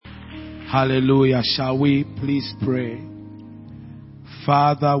Hallelujah. Shall we please pray?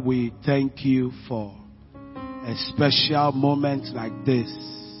 Father, we thank you for a special moment like this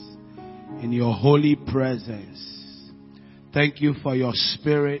in your holy presence. Thank you for your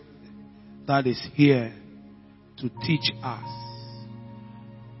spirit that is here to teach us.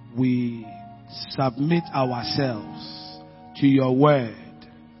 We submit ourselves to your word.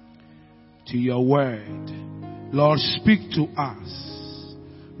 To your word. Lord, speak to us.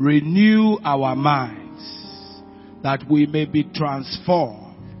 Renew our minds that we may be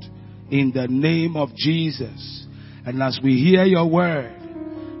transformed in the name of Jesus. And as we hear your word,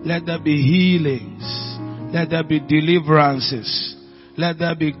 let there be healings. Let there be deliverances. Let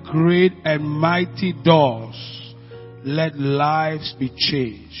there be great and mighty doors. Let lives be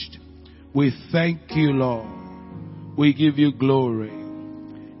changed. We thank you, Lord. We give you glory.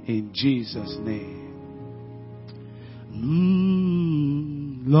 In Jesus' name.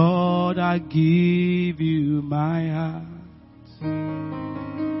 Lord, I give you my heart.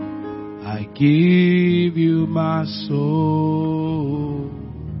 I give you my soul.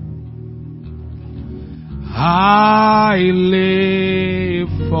 I live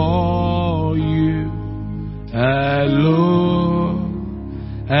for you alone.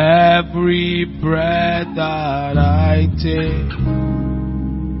 Every breath that I take,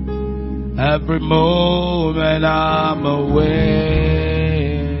 every moment I'm away.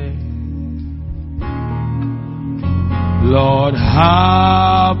 Lord,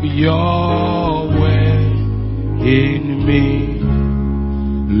 have your way in me.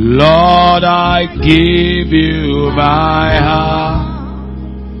 Lord, I give you my heart.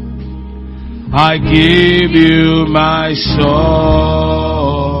 I give you my soul.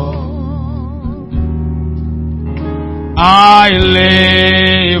 I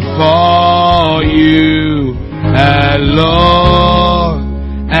live for you alone.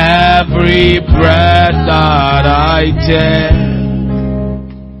 Every breath that I take,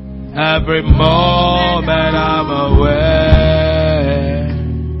 every moment I'm away.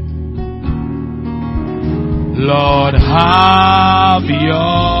 Lord, have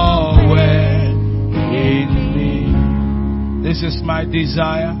your way in me. This is my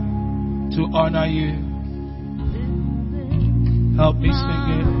desire to honor you. Help me sing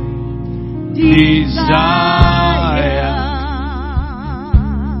it. Desire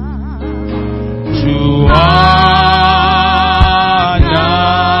to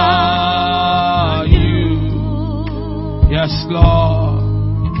honor you. Yes, Lord.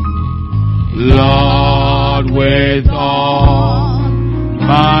 Lord, with all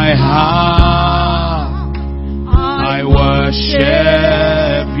my heart, I worship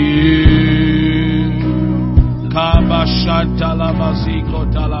you.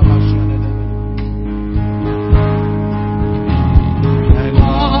 And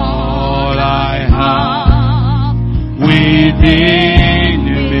all I have within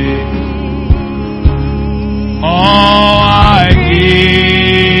me, all I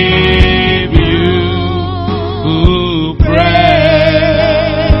give you praise,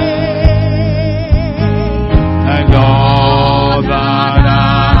 and all that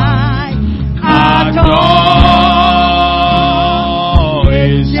I adore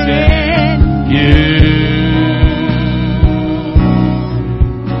is in you.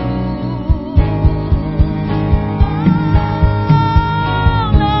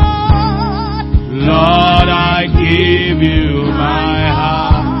 Lord, I give you my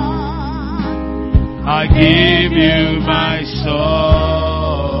heart. I give you my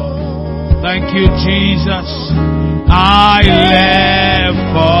soul. Thank you, Jesus. I live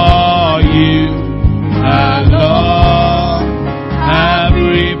for you alone.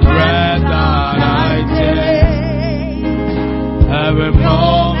 Every breath that I take, every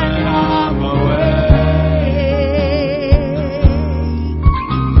moment I'm away.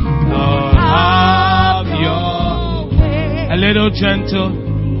 Lord, have your way. A little gentle.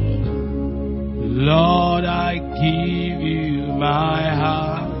 Lord, I give you my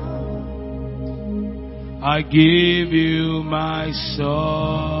heart. I give you my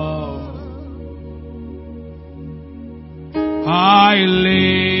soul. I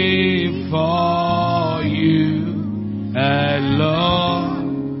live for you alone.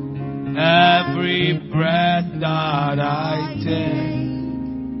 Every breath that I take,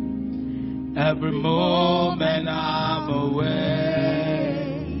 every moment I'm away.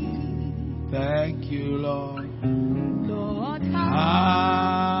 Thank you, Lord. Lord,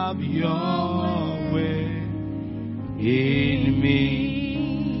 Have your way in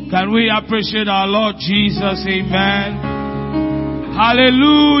me. Can we appreciate our Lord Jesus? Amen.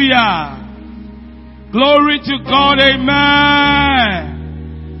 Hallelujah. Glory to God. Amen.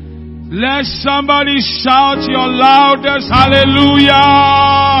 Let somebody shout your loudest hallelujah.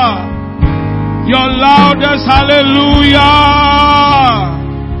 Your loudest hallelujah.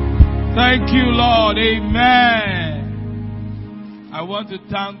 Thank you, Lord. Amen. I want to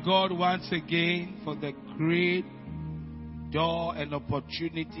thank God once again for the great door and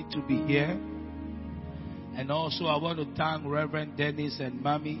opportunity to be here. And also I want to thank Reverend Dennis and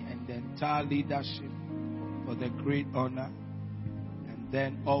Mommy and the entire leadership for the great honor. And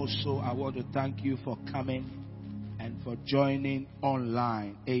then also I want to thank you for coming and for joining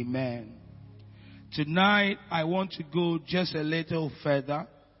online. Amen. Tonight I want to go just a little further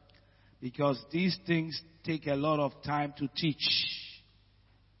because these things take a lot of time to teach.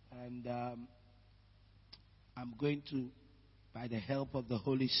 And I'm going to, by the help of the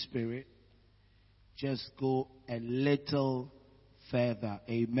Holy Spirit, just go a little further.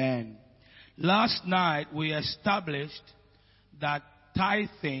 Amen. Last night we established that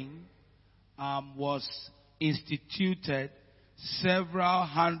tithing was instituted several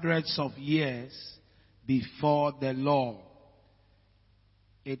hundreds of years before the law.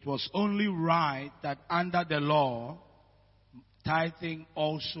 It was only right that under the law, tithing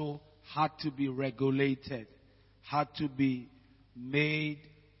also had to be regulated, had to be made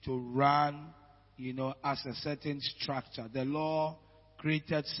to run, as a certain structure. The law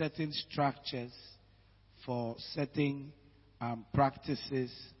created certain structures for certain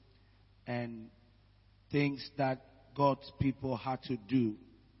practices and things that God's people had to do.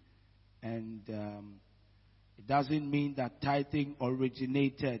 And it doesn't mean that tithing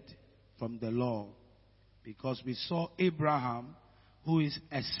originated from the law, because we saw Abraham, who is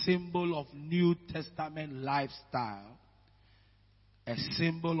a symbol of New Testament lifestyle, a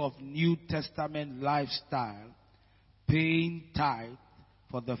symbol of New Testament lifestyle, paying tithe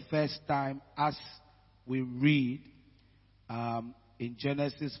for the first time, as we read in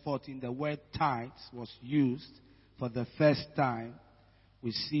Genesis 14. The word tithes was used for the first time.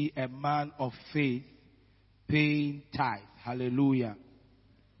 We see a man of faith paying tithe. Hallelujah.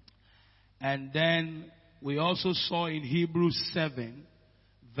 And then we also saw in Hebrews 7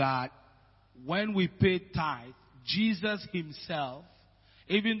 that when we pay tithe, Jesus himself,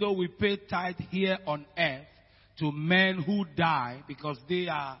 even though we pay tithe here on earth to men who die because they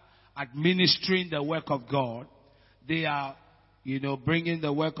are administering the work of God, they are, bringing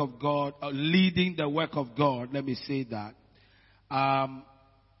the work of God, or leading the work of God, let me say that.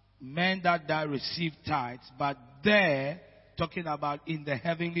 Men that die receive tithes, but there, talking about in the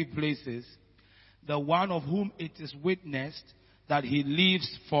heavenly places, the one of whom it is witnessed that he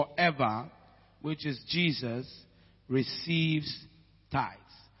lives forever, which is Jesus, receives tithes.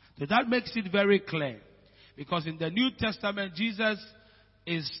 So that makes it very clear. Because in the New Testament, Jesus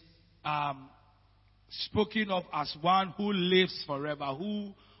is spoken of as one who lives forever,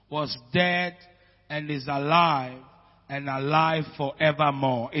 who was dead and is alive and alive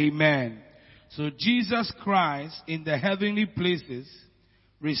forevermore. Amen. So Jesus Christ in the heavenly places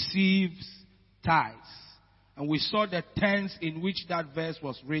receives tithes. And we saw the tense in which that verse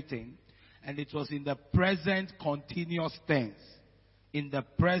was written, and it was in the present continuous tense. In the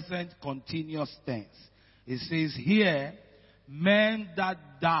present continuous tense. It says here, men that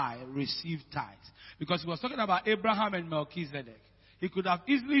die receive tithes. Because he was talking about Abraham and Melchizedek. He could have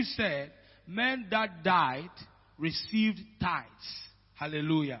easily said, men that died received tithes.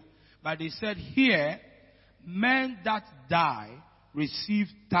 Hallelujah. But he said here, men that die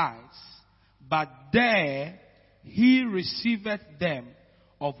receive tithes, but there he receiveth them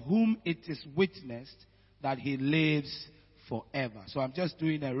of whom it is witnessed that he lives forever. So I'm just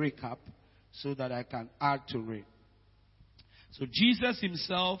doing a recap so that I can add to it. So Jesus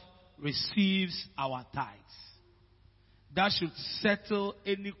himself receives our tithes. That should settle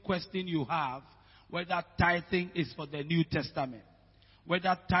any question you have whether tithing is for the New Testament,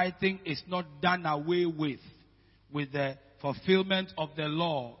 whether tithing is not done away with the fulfillment of the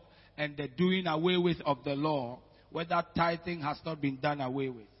law and the doing away with of the law, whether tithing has not been done away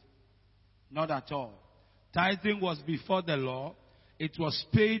with. Not at all. Tithing was before the law. It was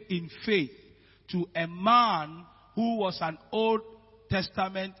paid in faith to a man who was an Old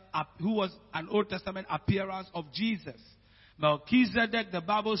Testament appearance of Jesus. Melchizedek, the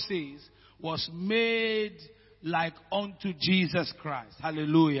Bible says, was made like unto Jesus Christ.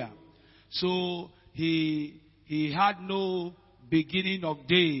 Hallelujah. So he had no beginning of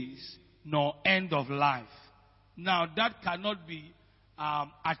days nor end of life. Now that cannot be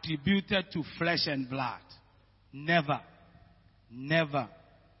attributed to flesh and blood. Never. Never.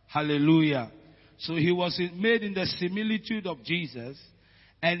 Hallelujah. So he was made in the similitude of Jesus,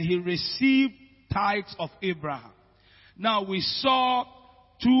 and he received tithes of Abraham. Now we saw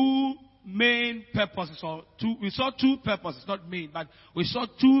two main purposes, we saw two purposes, not main, but we saw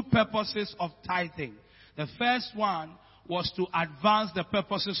two purposes of tithing. The first one was to advance the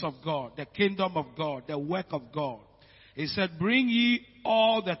purposes of God, the kingdom of God, the work of God. He said, bring ye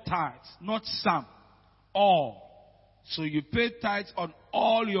all the tithes, not some, all. So you pay tithes on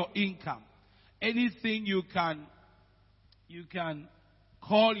all your income. Anything you can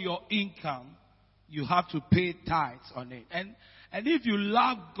call your income, you have to pay tithes on it. And if you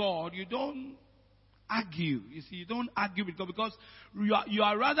love God, you don't argue. You see, you don't argue with God because you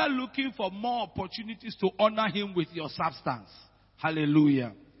are rather looking for more opportunities to honor Him with your substance.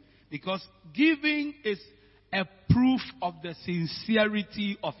 Hallelujah. Because giving is a proof of the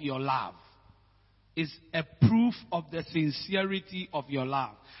sincerity of your love. It's a proof of the sincerity of your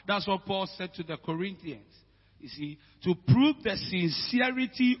love. That's what Paul said to the Corinthians. You see, to prove the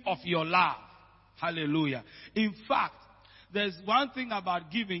sincerity of your love. Hallelujah. In fact, there's one thing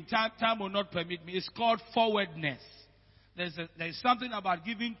about giving. Time will not permit me. It's called forwardness. There's something about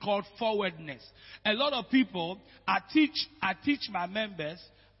giving called forwardness. A lot of people, I teach my members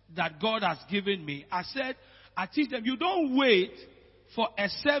that God has given me. I teach them, you don't wait for a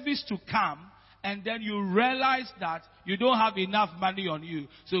service to come and then you realize that you don't have enough money on you.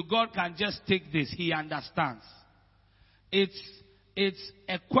 So God can just take this. He understands. It's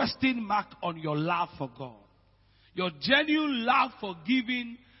a question mark on your love for God. Your genuine love for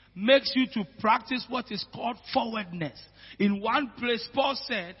giving makes you to practice what is called forwardness. In one place, Paul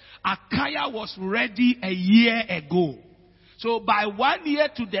said, Accra was ready a year ago. So by 1 year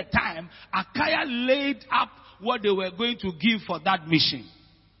to the time, Accra laid up what they were going to give for that mission.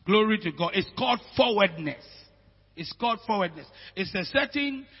 Glory to God. It's called forwardness. It's called forwardness. It's a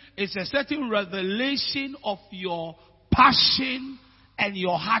certain revelation of your passion and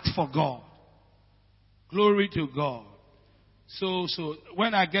your heart for God. Glory to God. So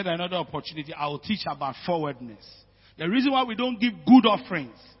when I get another opportunity, I will teach about forwardness. The reason why we don't give good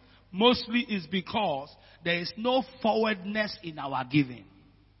offerings mostly is because there is no forwardness in our giving.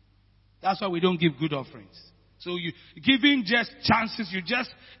 That's why we don't give good offerings. So you giving just chances, you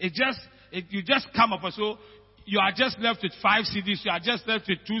just come up. So you are just left with 5 CDs, you are just left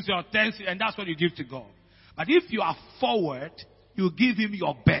with 2 or 10 CDs, and that's what you give to God. But if you are forward, you give Him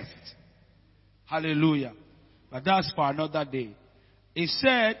your best. Hallelujah. But that's for another day. It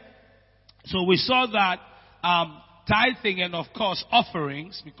said, so we saw that tithing and of course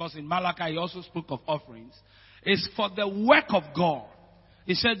offerings, because in Malachi he also spoke of offerings, is for the work of God.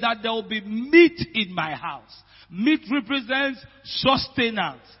 He said that there will be meat in my house. Meat represents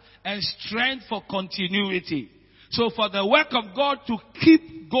sustenance and strength for continuity. So for the work of God to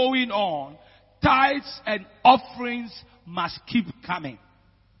keep going on, tithes and offerings must keep coming.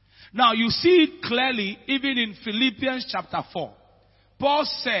 Now you see it clearly even in Philippians chapter 4. Paul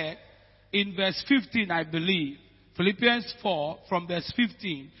said in verse 15, I believe, Philippians 4 from verse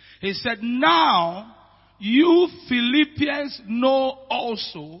 15, he said, now you Philippians know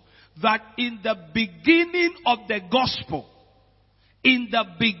also that in the beginning of the gospel, in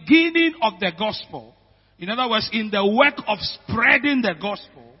other words, in the work of spreading the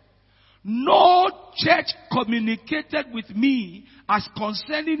gospel, no church communicated with me as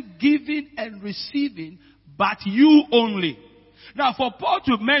concerning giving and receiving, but you only. Now for Paul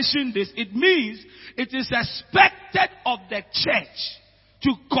to mention this, it means it is expected of the church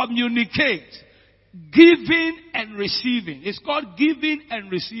to communicate giving and receiving. It's called giving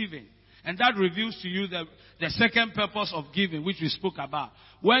and receiving. And that reveals to you the second purpose of giving, which we spoke about.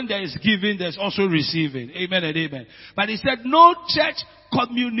 When there is giving, there's also receiving. Amen and amen. But he said, no church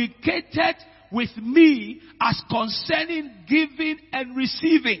communicated with me as concerning giving and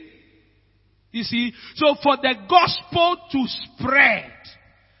receiving. You see, so for the gospel to spread,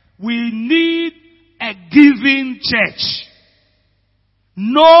 we need a giving church.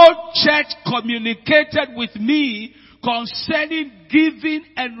 No church communicated with me concerning giving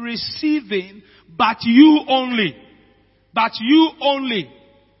and receiving, but you only. But you only.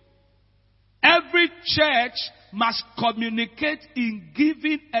 Every church must communicate in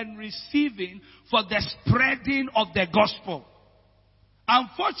giving and receiving for the spreading of the gospel.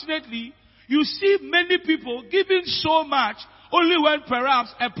 Unfortunately, you see many people giving so much only when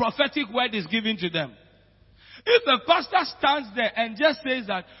perhaps a prophetic word is given to them. If a pastor stands there and just says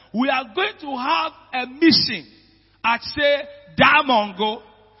that we are going to have a mission at, say, Damongo,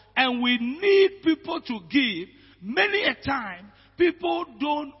 and we need people to give, many a time, people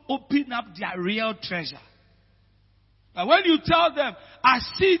don't open up their real treasure. But when you tell them, I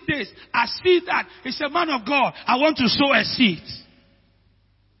see this, I see that, it's a man of God, I want to sow a seed.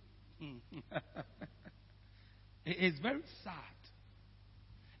 It's very sad.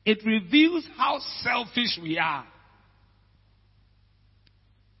 It reveals how selfish we are.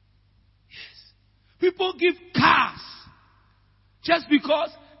 Yes. People give cars just because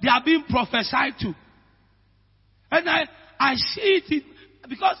they are being prophesied to. And I see it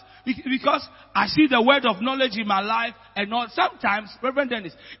because I see the word of knowledge in my life, and not sometimes, Reverend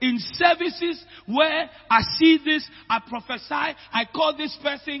Dennis, in services where I see this, I prophesy, I call this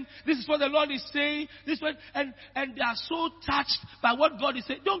person, this is what the Lord is saying, this one, and they are so touched by what God is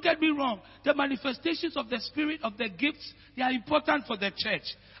saying. Don't get me wrong, the manifestations of the Spirit, of the gifts, they are important for the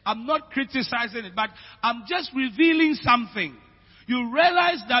church. I'm not criticizing it, but I'm just revealing something. You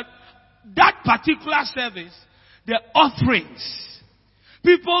realize that particular service, the offerings,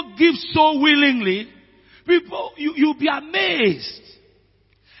 people give so willingly. People, you'll be amazed.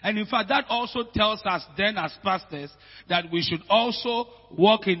 And in fact, that also tells us then as pastors that we should also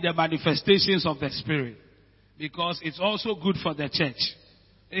walk in the manifestations of the Spirit. Because it's also good for the church.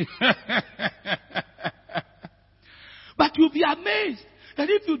 But you'll be amazed that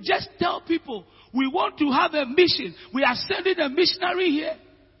if you just tell people, we want to have a mission, we are sending a missionary here,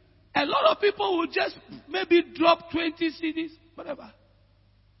 a lot of people will just maybe drop 20 CDs, whatever.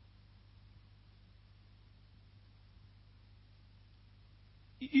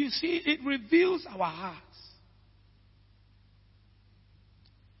 You see, it reveals our hearts.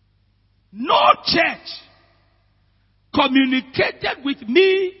 No church communicated with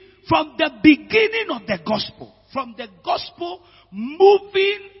me from the beginning of the gospel. From the gospel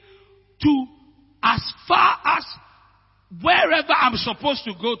moving to as far as wherever I'm supposed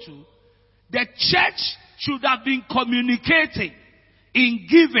to go to, the church should have been communicating in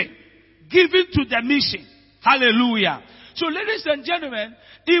giving to the mission. Hallelujah. So ladies and gentlemen,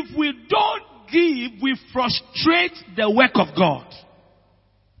 if we don't give, we frustrate the work of God.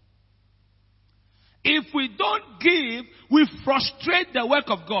 If we don't give, we frustrate the work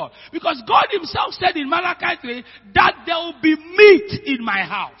of God. Because God himself said in Malachi 3 that there will be meat in my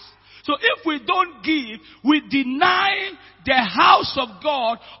house. So if we don't give, we deny the house of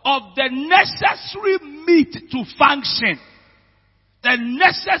God of the necessary meat to function. The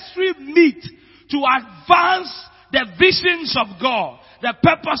necessary meat to advance the visions of God, the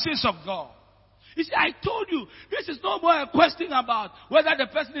purposes of God. You see, I told you, this is no more a question about whether the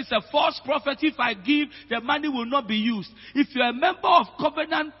person is a false prophet. If I give, the money will not be used. If you're a member of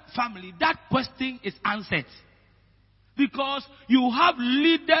covenant family, that question is answered. Because you have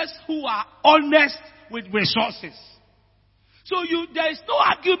leaders who are honest with resources. So there is no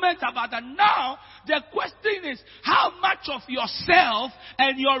argument about that. Now, the question is, how much of yourself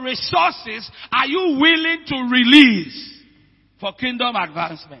and your resources are you willing to release for kingdom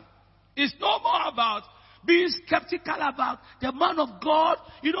advancement? It's no more about being skeptical about the man of God.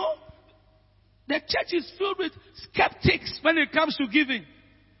 You know, the church is filled with skeptics when it comes to giving.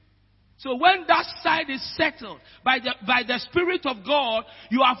 So when that side is settled by the Spirit of God,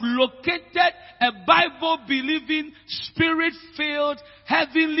 you have located a Bible-believing, Spirit-filled,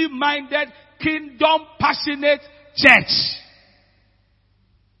 heavenly-minded, kingdom-passionate church.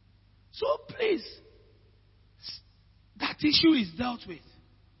 So please, that issue is dealt with.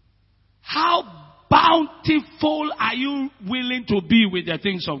 How bountiful are you willing to be with the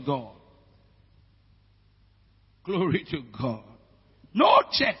things of God? Glory to God. No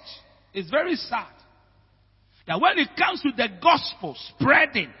church. It's very sad that when it comes to the gospel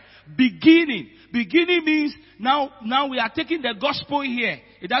spreading, beginning means now we are taking the gospel here.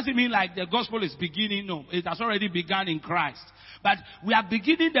 It doesn't mean like the gospel is beginning. No, it has already begun in Christ. But we are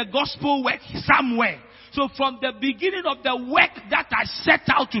beginning the gospel work somewhere. So from the beginning of the work that I set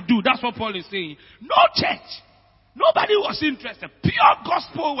out to do, that's what Paul is saying. No church. Nobody was interested. Pure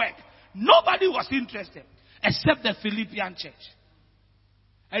gospel work. Nobody was interested except the Philippian church.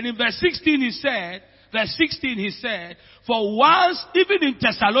 And in verse 16 he said, for once, even in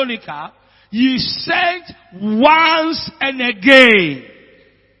Thessalonica, ye sent once and again.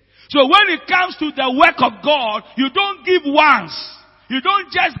 So when it comes to the work of God, you don't give once. You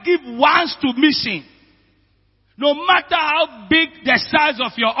don't just give once to mission. No matter how big the size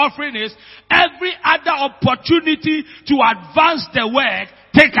of your offering is, every other opportunity to advance the work,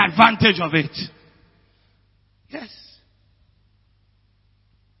 take advantage of it. Yes.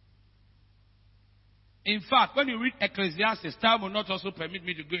 In fact, when you read Ecclesiastes, time will not also permit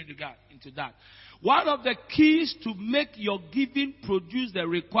me to go into that. One of the keys to make your giving produce the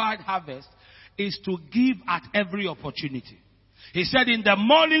required harvest is to give at every opportunity. He said, in the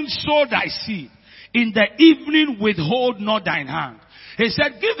morning sow thy seed, in the evening withhold not thine hand. He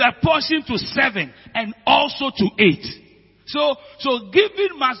said, give a portion to 7 and also to 8. So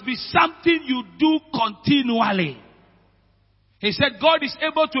giving must be something you do continually. He said, God is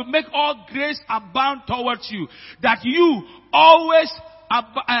able to make all grace abound towards you, that you always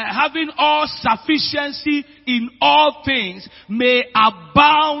having all sufficiency in all things may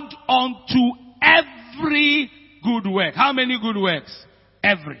abound unto every good work. How many good works?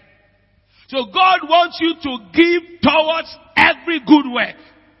 Every. So God wants you to give towards every good work.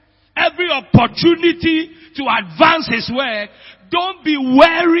 Every opportunity to advance His work. Don't be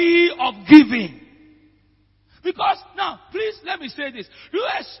wary of giving. Because, now, please let me say this. Do you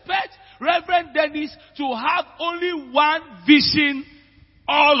expect Reverend Dennis to have only one vision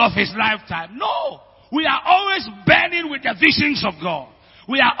all of his lifetime? No. We are always burning with the visions of God.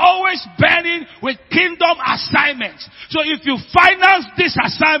 We are always burning with kingdom assignments. So if you finance this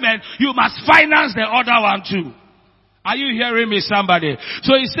assignment, you must finance the other one too. Are you hearing me, somebody?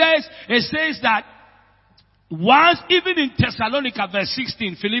 So it says that once, even in Thessalonica verse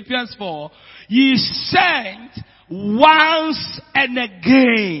 16, Philippians 4, ye sent once and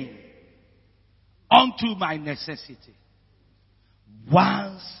again unto my necessity.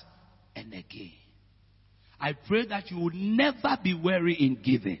 Once and again. I pray that you will never be weary in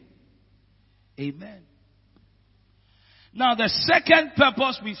giving. Amen. Now the second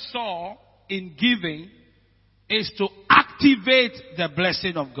purpose we saw in giving is to activate the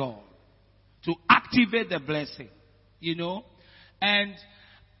blessing of God. To activate the blessing. You know. And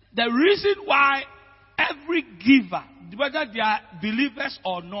the reason why every giver, whether they are believers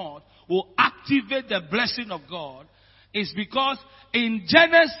or not, will activate the blessing of God is because in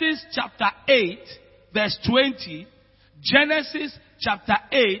Genesis chapter 8, verse 20, Genesis chapter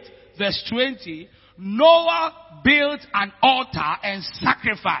 8, verse 20, Noah built an altar and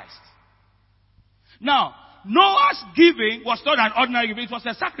sacrificed. Now, Noah's giving was not an ordinary giving, it was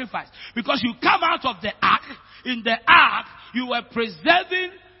a sacrifice. Because you come out of the ark, in the ark, you were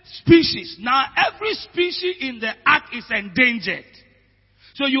preserving species. Now, every species in the ark is endangered.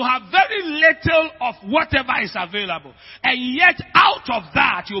 So you have very little of whatever is available. And yet out of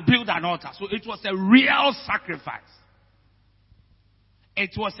that you build an altar. So it was a real sacrifice.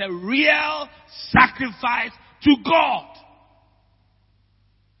 It was a real sacrifice to God.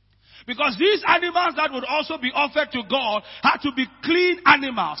 Because these animals that would also be offered to God had to be clean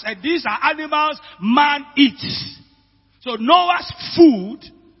animals. And these are animals man eats. So Noah's food,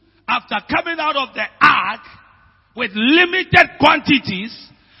 after coming out of the ark, with limited quantities,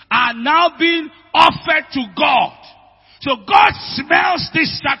 are now being offered to God. So God smells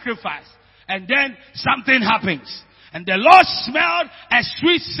this sacrifice. And then something happens. And the Lord smelled a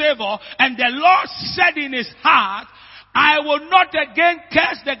sweet savor. And the Lord said in his heart, I will not again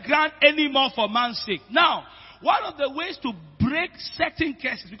curse the ground anymore for man's sake. Now, one of the ways to break certain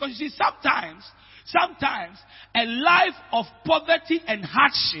curses, because you see, sometimes a life of poverty and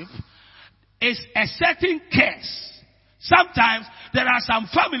hardship is a certain curse. Sometimes there are some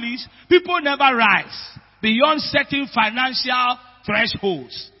families, people never rise beyond certain financial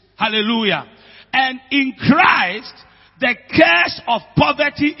thresholds. Hallelujah. And in Christ, the curse of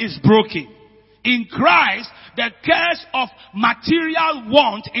poverty is broken. In Christ, the curse of material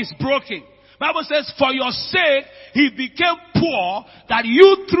want is broken. Bible says, for your sake, he became poor, that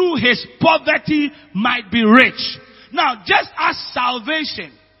you through his poverty might be rich. Now, just as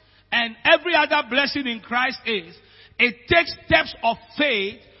salvation and every other blessing in Christ is, it takes steps of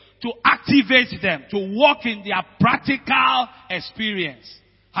faith to activate them, to walk in their practical experience.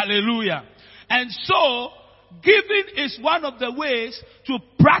 Hallelujah. And so, giving is one of the ways to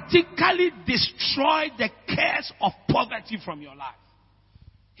practically destroy the curse of poverty from your life.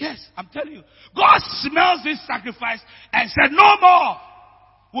 Yes, I'm telling you. God smells this sacrifice and said, no more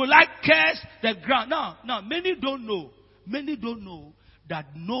will I curse the ground. Now, many don't know that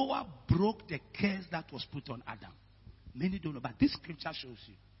Noah broke the curse that was put on Adam. Many don't know, but this scripture shows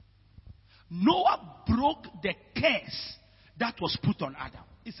you. Noah broke the curse that was put on Adam.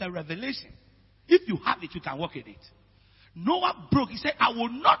 It's a revelation. If you have it, you can walk in it. Noah broke. He said, I will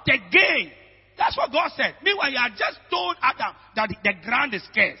not again. That's what God said. Meanwhile, he had just told Adam that the ground is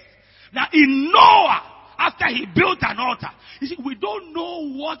cursed. Now, in Noah, after he built an altar, you see, we don't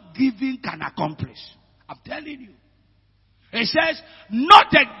know what giving can accomplish. I'm telling you. It says, not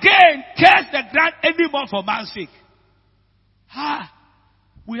again curse the ground anymore for man's sake.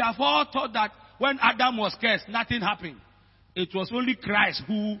 We have all thought that when Adam was cursed, nothing happened. It was only Christ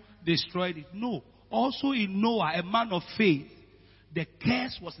who destroyed it. No. Also in Noah, a man of faith, the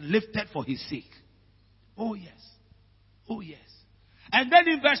curse was lifted for his sake. Oh yes. Oh yes. And then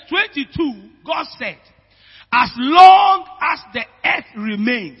in verse 22, God said, as long as the earth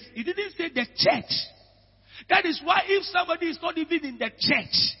remains. He didn't say the church. That is why if somebody is not even in the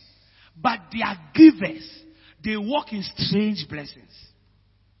church, but they are givers, they walk in strange blessings.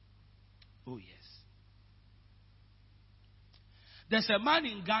 Oh yes. There's a man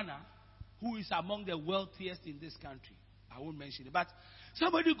in Ghana who is among the wealthiest in this country. I won't mention it, but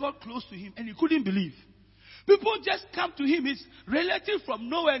somebody got close to him and he couldn't believe. People just come to him, his relative from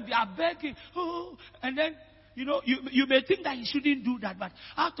nowhere, and they are begging. Oh, and then, you may think that he shouldn't do that, but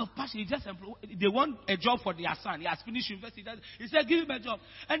out of passion, they want a job for their son. He has finished university. He said, give him a job.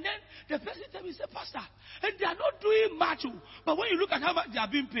 And then the person told me, he said, Pastor, and they are not doing much. But when you look at how much they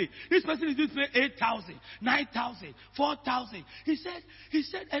are being paid, this person is being paid 8,000, 9,000, 4,000. He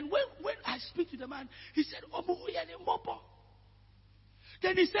said, and when I speak to the man, he said,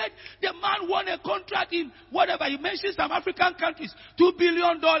 then he said, the man won a contract in whatever. He mentioned some African countries. $2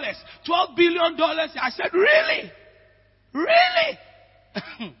 billion, $12 billion. I said, really? Really?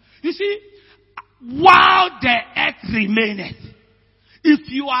 You see, while the earth remaineth, if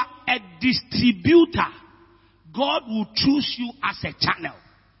you are a distributor, God will choose you as a channel.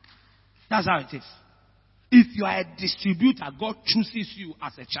 That's how it is. If you are a distributor, God chooses you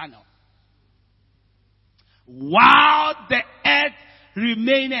as a channel. While the earth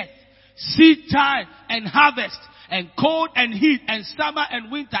remaineth, seed time and harvest, and cold and heat, and summer and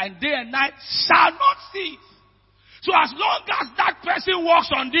winter, and day and night shall not cease. So as long as that person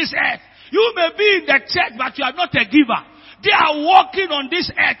walks on this earth, you may be in the church, but you are not a giver. They are walking on this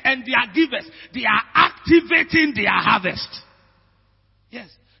earth and they are givers. They are activating their harvest. Yes.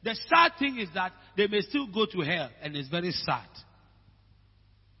 The sad thing is that they may still go to hell, and it's very sad.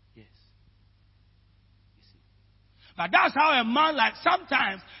 But that's how a man, like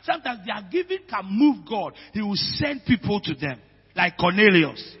sometimes their giving can move God. He will send people to them, like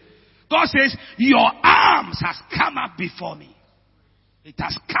Cornelius. God says, your arms has come up before me. It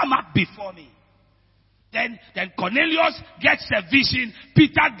has come up before me. Then Cornelius gets a vision,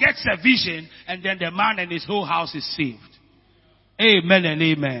 Peter gets a vision, and then the man and his whole house is saved. Amen and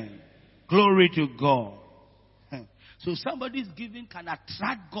amen. Glory to God. So somebody's giving can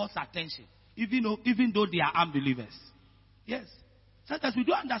attract God's attention. Even though they are unbelievers. Yes. Sometimes we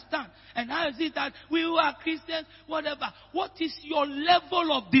don't understand. And how is it that we who are Christians, whatever, what is your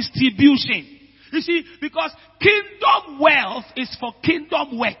level of distribution? You see, because kingdom wealth is for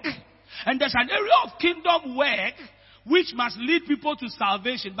kingdom work. And there's an area of kingdom work which must lead people to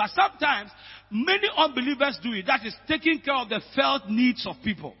salvation. But sometimes, many unbelievers do it. That is taking care of the felt needs of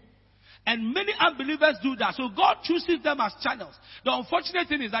people. And many unbelievers do that. So God chooses them as channels. The unfortunate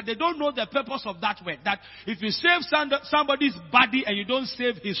thing is that they don't know the purpose of that work. That if you save somebody's body and you don't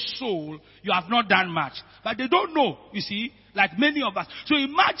save his soul, you have not done much. But they don't know, you see, like many of us. So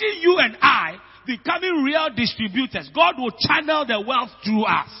imagine you and I becoming real distributors. God will channel the wealth through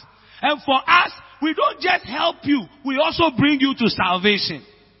us. And for us, we don't just help you, we also bring you to salvation.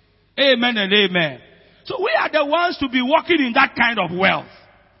 Amen and amen. So we are the ones to be walking in that kind of wealth.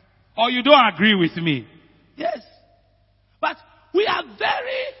 Or you don't agree with me? Yes. But we are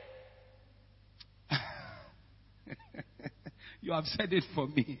very... You have said it for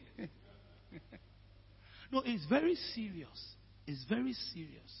me. No, it's very serious. It's very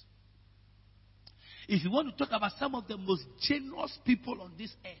serious. If you want to talk about some of the most generous people on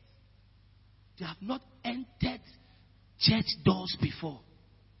this earth, they have not entered church doors before.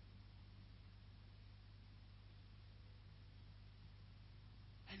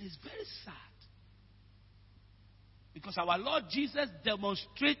 It's very sad. Because our Lord Jesus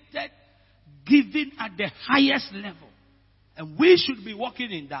demonstrated giving at the highest level. And we should be walking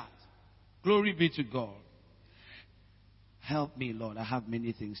in that. Glory be to God. Help me, Lord. I have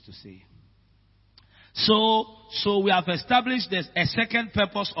many things to say. So we have established there's a second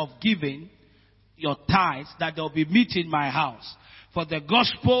purpose of giving your tithes, that there will be meat in my house for the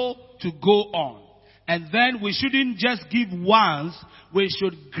gospel to go on. And then we shouldn't just give once, we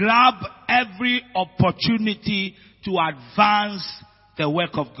should grab every opportunity to advance the work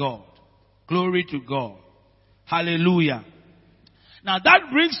of God. Glory to God. Hallelujah. Now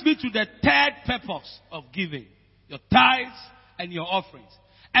that brings me to the third purpose of giving. Your tithes and your offerings.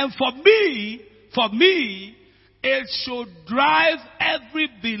 And for me, it should drive every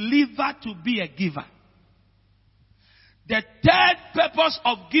believer to be a giver. The third purpose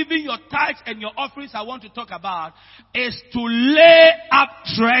of giving your tithes and your offerings I want to talk about is to lay up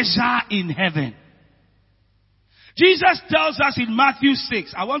treasure in heaven. Jesus tells us in Matthew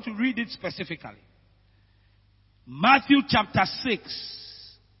 6, I want to read it specifically. Matthew chapter 6.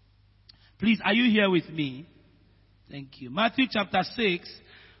 Please, are you here with me? Thank you. Matthew chapter 6,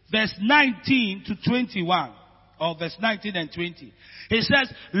 verse 19 to 21. Or verse 19 and 20. He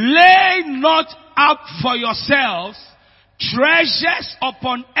says, lay not up for yourselves treasures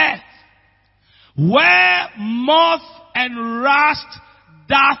upon earth, where moth and rust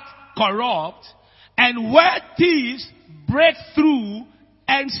doth corrupt, and where thieves break through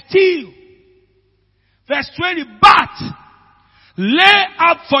and steal. Verse 20, but lay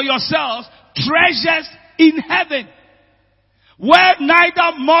up for yourselves treasures in heaven, where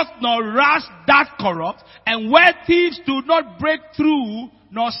neither moth nor rust doth corrupt, and where thieves do not break through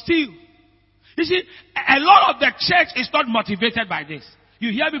nor steal. You see, a lot of the church is not motivated by this.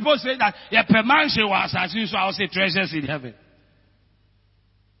 You hear people say that, yeah, per man she was as usual, I will say treasures in heaven.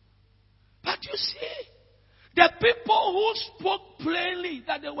 But you see, the people who spoke plainly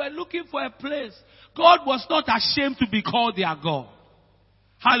that they were looking for a place, God was not ashamed to be called their God.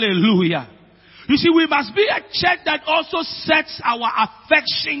 Hallelujah. You see, we must be a church that also sets our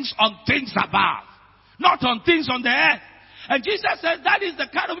affections on things above, not on things on the earth. And Jesus said that is the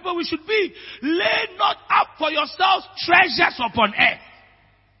kind of people we should be. Lay not up for yourselves treasures upon earth.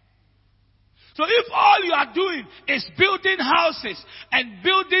 So if all you are doing is building houses and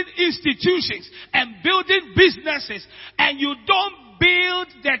building institutions and building businesses, and you don't build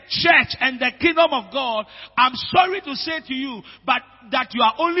the church and the kingdom of God, I'm sorry to say to you, but that you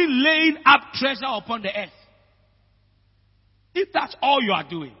are only laying up treasure upon the earth. If that's all you are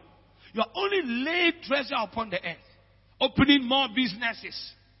doing, you are only laying treasure upon the earth, opening more businesses.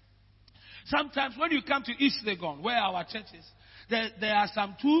 Sometimes when you come to East Legon, where our church is, there are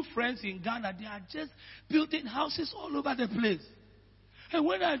some two friends in Ghana, they are just building houses all over the place. And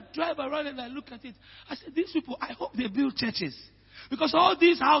when I drive around and I look at it, I say, these people, I hope they build churches. Because all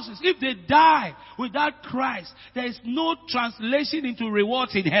these houses, if they die without Christ, there is no translation into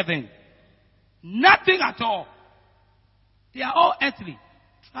rewards in heaven. Nothing at all. They are all earthly.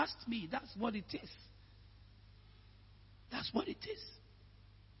 Trust me, that's what it is. That's what it is.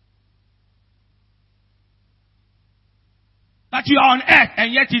 But you are on earth,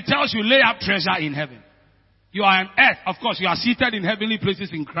 and yet he tells you, lay up treasure in heaven. You are on earth. Of course, you are seated in heavenly places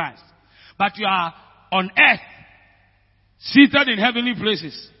in Christ. But you are on earth, seated in heavenly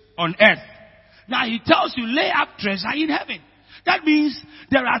places on earth. Now he tells you, lay up treasure in heaven. That means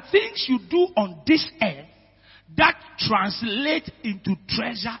there are things you do on this earth that translate into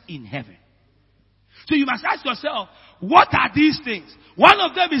treasure in heaven. So you must ask yourself, what are these things? One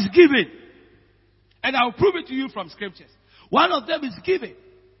of them is giving. And I will prove it to you from scriptures. One of them is giving.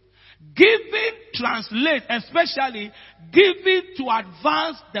 Giving translates, especially giving to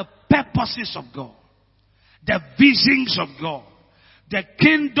advance the purposes of God, the visions of God, the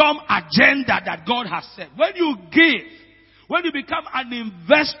kingdom agenda that God has set. When you give, when you become an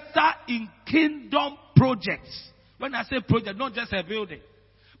investor in kingdom projects, when I say project, not just a building,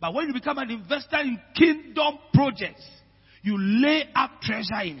 but when you become an investor in kingdom projects, you lay up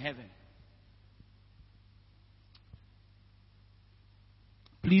treasure in heaven.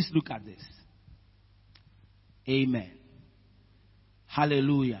 Please look at this. Amen.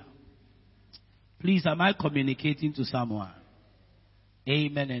 Hallelujah. Please, am I communicating to someone?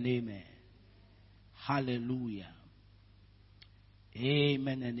 Amen and amen. Hallelujah.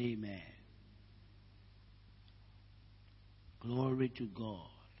 Amen and amen. Glory to God.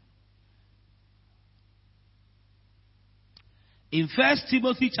 In 1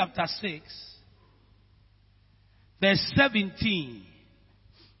 Timothy chapter 6, verse 17.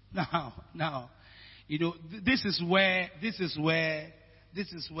 Now, you know, this is where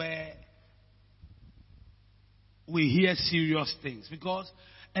we hear serious things, because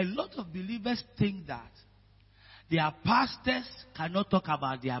a lot of believers think that their pastors cannot talk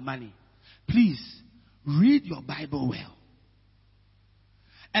about their money. Please read your Bible well.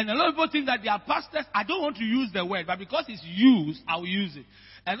 And a lot of people think that their pastors, I don't want to use the word, but because it's used, I'll use it.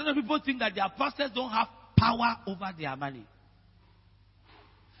 A lot of people think that their pastors don't have power over their money.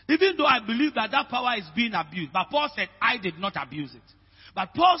 Even though I believe that power is being abused. But Paul said, I did not abuse it.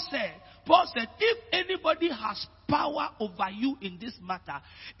 But Paul said, if anybody has power over you in this matter,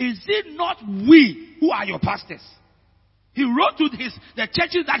 is it not we who are your pastors? He wrote to the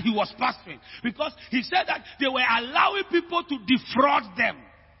churches that he was pastoring, because he said that they were allowing people to defraud them.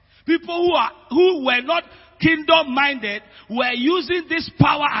 People who were not kingdom minded were using this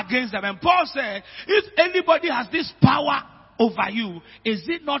power against them. And Paul said, if anybody has this power over you, is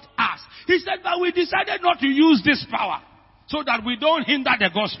it not us? He said, but we decided not to use this power so that we don't hinder the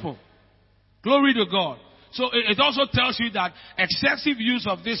gospel. Glory to God. So it also tells you that excessive use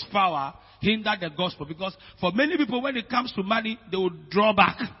of this power hinder the gospel, because for many people, when it comes to money, they will draw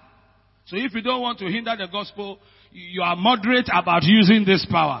back. So if you don't want to hinder the gospel, you are moderate about using this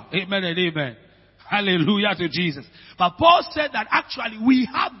power. Amen and amen. Hallelujah to Jesus. But Paul said that actually we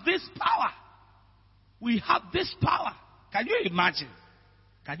have this power. We have this power. Can you imagine?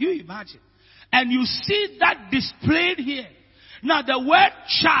 Can you imagine? And you see that displayed here. Now the word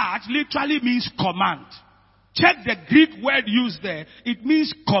charge literally means command. Check the Greek word used there. It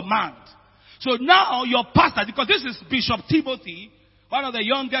means command. So now your pastor, because this is Bishop Timothy, one of the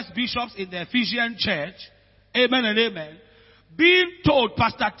youngest bishops in the Ephesian church. Amen and amen. Being told,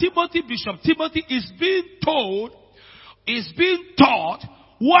 Pastor Timothy, Bishop Timothy is being taught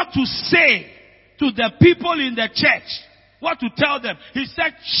what to say to the people in the church. What to tell them. He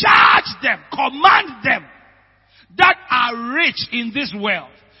said, charge them, command them that are rich in this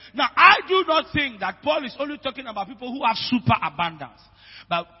world. Now, I do not think that Paul is only talking about people who have super abundance.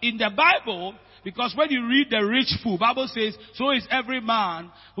 But in the Bible, because when you read the rich fool, Bible says, so is every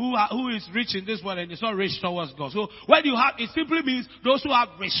man who is rich in this world and is not rich towards God. So when you have, it simply means those who have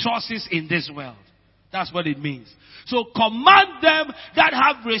resources in this world. That's what it means. So command them that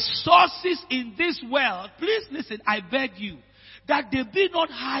have resources in this world. Please listen, I beg you, that they be not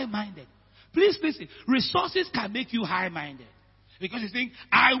high-minded. Please listen, resources can make you high-minded. Because you think,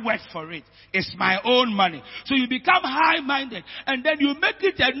 I work for it. It's my own money. So you become high-minded. And then you make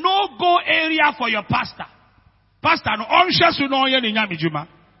it a no-go area for your pastor. Pastor, no amen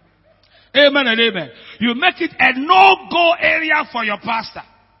and amen. You make it a no-go area for your pastor.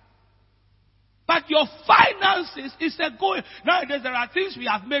 But your finances is a go. Nowadays there are things we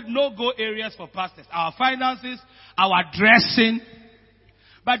have made no-go areas for pastors. Our finances, our dressing.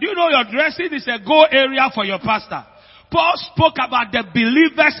 But do you know your dressing is a go area for your pastor? Paul spoke about the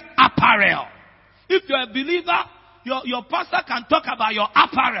believer's apparel. If you're a believer, your pastor can talk about your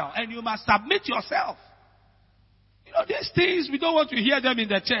apparel and you must submit yourself. You know, these things, we don't want to hear them in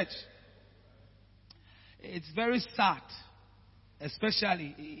the church. It's very sad,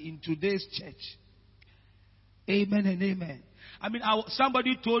 especially in today's church. Amen and amen. I mean,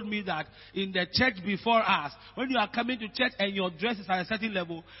 somebody told me that in the church before us, when you are coming to church and your dress is at a certain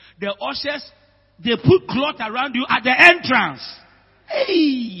level, the ushers, they put cloth around you at the entrance.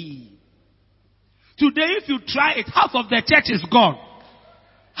 Hey! Today, if you try it, half of the church is gone.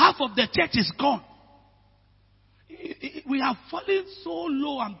 Half of the church is gone. We have fallen so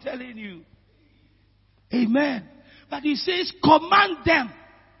low, I'm telling you. Amen. But he says, command them.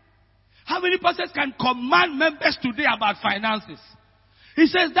 How many pastors can command members today about finances? He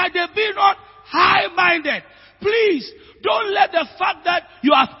says that they be not high-minded. Please, don't let the fact that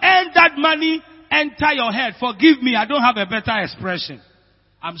you have earned that money enter your head. Forgive me, I don't have a better expression.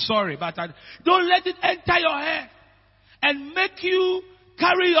 I'm sorry, but don't let it enter your head and make you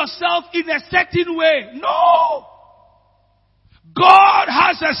carry yourself in a certain way. No! God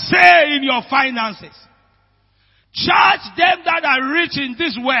has a say in your finances. Charge them that are rich in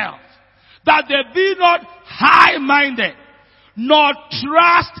this world, that they be not high-minded, nor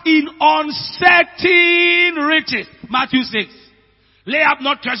trust in uncertain riches. Matthew 6. Lay up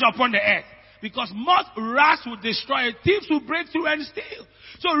not treasure upon the earth, because moth, rust will destroy it, thieves will break through and steal.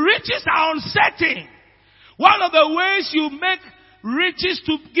 So riches are uncertain. One of the ways you make riches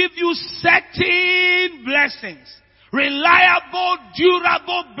to give you certain blessings, reliable,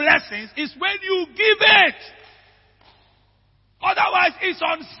 durable blessings, is when you give it. Otherwise, it's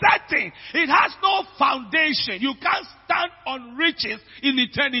uncertain. It has no foundation. You can't stand on riches in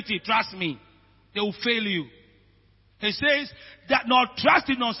eternity. Trust me. They will fail you. He says that not trust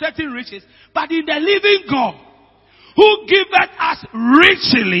in uncertain riches, but in the living God, who giveth us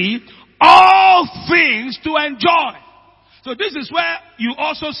richly all things to enjoy. So this is where you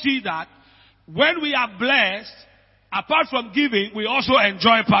also see that when we are blessed, apart from giving, we also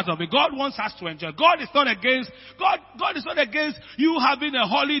enjoy part of it. God wants us to enjoy. God is not against you having a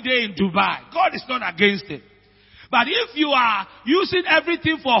holiday in Dubai. God is not against it. But if you are using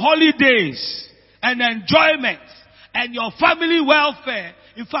everything for holidays and enjoyment and your family welfare,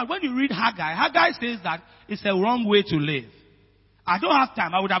 in fact, when you read Haggai says that it's a wrong way to live. I don't have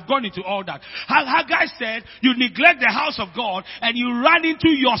time. I would have gone into all that. Haggai said, you neglect the house of God and you run into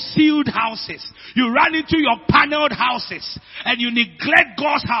your sealed houses. You run into your paneled houses and you neglect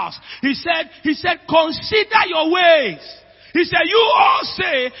God's house. He said, consider your ways. He said, you all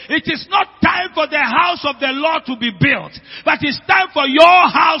say it is not time for the house of the Lord to be built, but it's time for your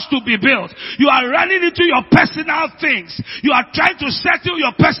house to be built. You are running into your personal things. You are trying to settle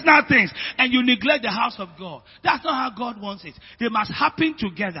your personal things and you neglect the house of God. That's not how God wants it. They must happen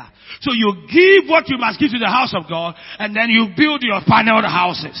together. So you give what you must give to the house of God and then you build your paneled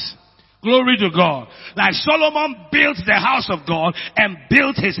houses. Glory to God. Like Solomon built the house of God and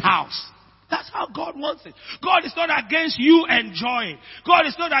built his house. That's how God wants it. God is not against you enjoying. God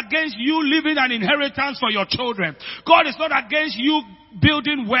is not against you leaving an inheritance for your children. God is not against you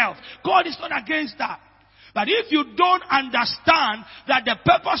building wealth. God is not against that. But if you don't understand that the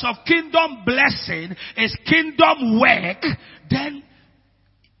purpose of kingdom blessing is kingdom work, then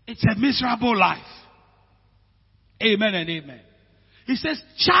it's a miserable life. Amen and amen. He says,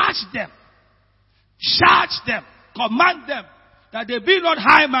 charge them, command them that they be not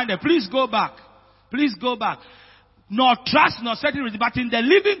high-minded. Please go back. Please go back. Nor trust, nor certain, but in the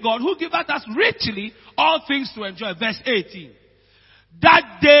living God who giveth us richly all things to enjoy. Verse 18.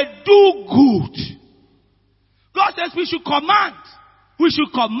 That they do good. God says we should command. We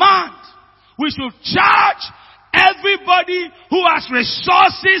should command. We should charge everybody who has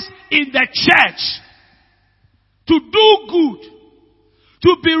resources in the church to do good.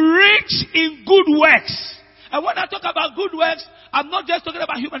 To be rich in good works. And when I talk about good works, I'm not just talking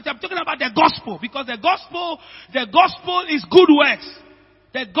about humanity, I'm talking about the gospel. Because the gospel is good works.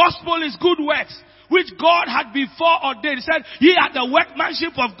 The gospel is good works, which God had before ordained. He said, ye are the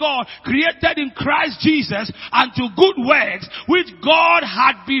workmanship of God, created in Christ Jesus unto good works, which God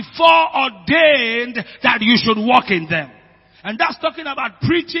had before ordained that you should walk in them. And that's talking about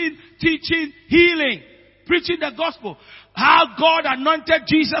preaching, teaching, healing, preaching the gospel. How God anointed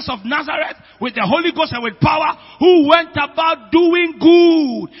Jesus of Nazareth with the Holy Ghost and with power, who went about doing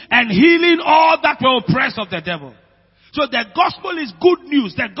good and healing all that were oppressed of the devil. So the gospel is good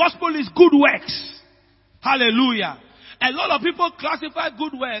news. The gospel is good works. Hallelujah. A lot of people classify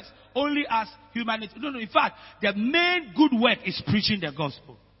good works only as humanity. No, in fact, the main good work is preaching the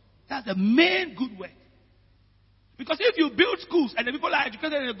gospel. That's the main good work. Because if you build schools and the people are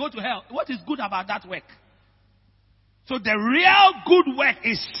educated and they go to hell, what is good about that work? So the real good work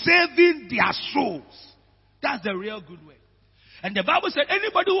is saving their souls. That's the real good work. And the Bible said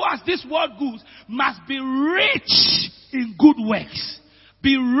anybody who has this world goods must be rich in good works.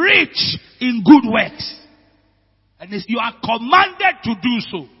 Be rich in good works. And you are commanded to do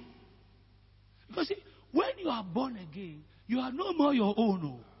so. Because see, when you are born again, you are no more your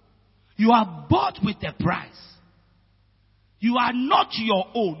own. You are bought with a price. You are not your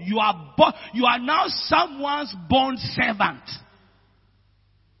own. You are now someone's born servant.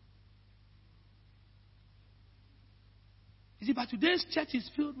 You see, but today's church is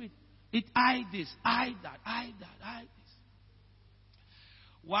filled with it. I this, I that, I that, I this.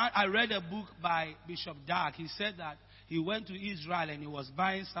 While I read a book by Bishop Dark, he said that he went to Israel and he was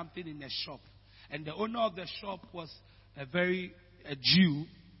buying something in a shop. And the owner of the shop was a Jew,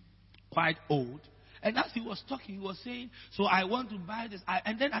 quite old. And as he was talking, he was saying, so I want to buy this.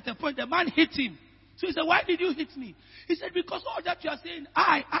 And then at a point, the man hit him. So he said, why did you hit me? He said, because all that you are saying,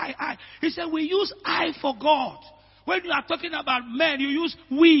 I. He said, we use I for God. When you are talking about men, you use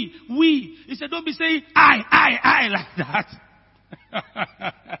we. He said, don't be saying I like that.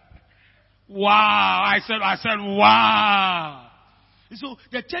 Wow. I said, wow. So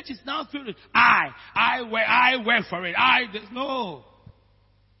the church is now filled with I work for it. No.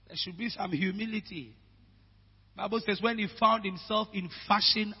 There should be some humility. Bible says when he found himself in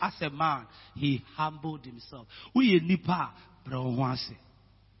fashion as a man, he humbled himself.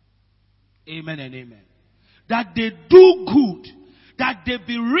 Amen and amen. That they do good, that they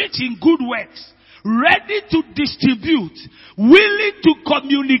be rich in good works, ready to distribute, willing to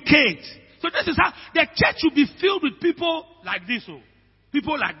communicate. So this is how the church should be filled with people like this.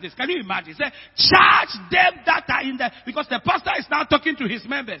 People like this. Can you imagine? Say, charge them that are in there. Because the pastor is now talking to his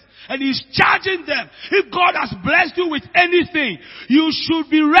members. And he's charging them. If God has blessed you with anything, you should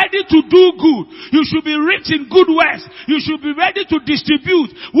be ready to do good. You should be rich in good works. You should be ready to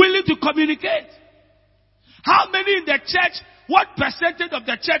distribute. Willing to communicate. How many in the church, what percentage of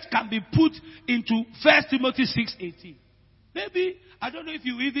the church can be put into 1 Timothy 6:18? Maybe, I don't know if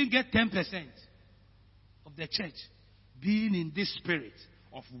you even get 10% of the church being in this spirit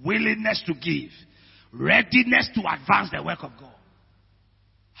of willingness to give, readiness to advance the work of God.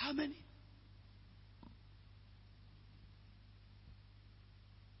 How many?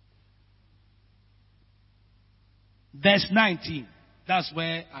 Verse 19. That's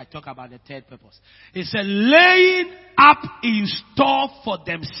where I talk about the third purpose. It said, laying up in store for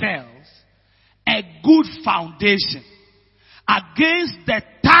themselves a good foundation against the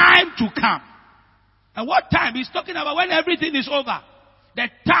time to come. And what time? He's talking about when everything is over. The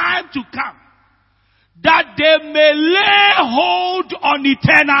time to come. That they may lay hold on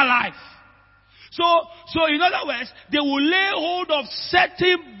eternal life. So in other words, they will lay hold of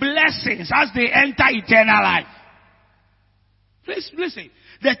certain blessings as they enter eternal life. Please listen.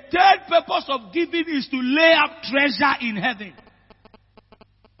 The third purpose of giving is to lay up treasure in heaven.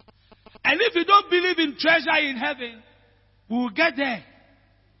 And if you don't believe in treasure in heaven, we will get there.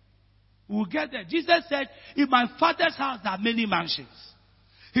 We will get there. Jesus said, in my Father's house there are many mansions.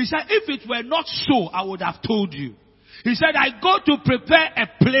 He said, if it were not so, I would have told you. He said, I go to prepare a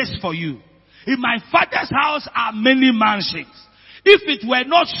place for you. In my Father's house are many mansions. If it were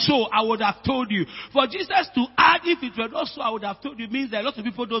not so, I would have told you. For Jesus to add, if it were not so, I would have told you, means that a lot of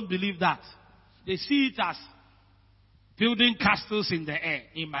people don't believe that. They see it as building castles in the air.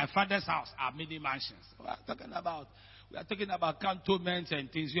 In my Father's house are many mansions. We are talking about cantonments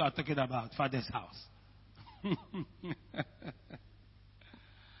and things. We are talking about Father's house.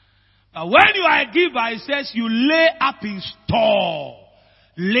 But when you are a giver, it says you lay up in store.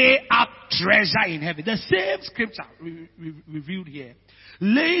 Lay up treasure in heaven. The same scripture revealed here.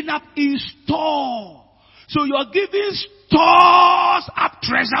 Laying up in store. So you're giving stores up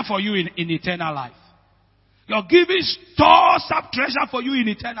treasure for you in eternal life. You're giving stores up treasure for you in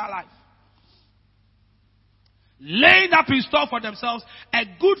eternal life. Laying up in store for themselves a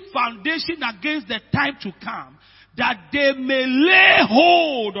good foundation against the time to come, that they may lay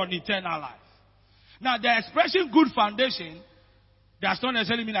hold on eternal life. Now the expression good foundation does not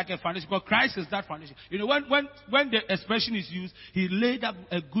necessarily mean like a foundation, but Christ is that foundation. You know, when the expression is used, he laid up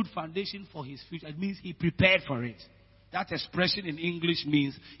a good foundation for his future. It means he prepared for it. That expression in English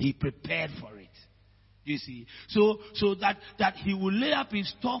means he prepared for it. You see? So that he will lay up in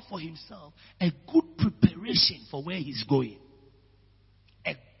store for himself a good preparation for where he's going.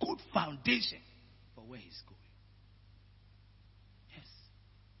 A good foundation for where he's going. Yes.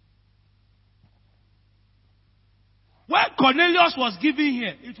 When Cornelius was giving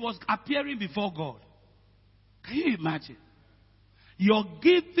here, it was appearing before God. Can you imagine? Your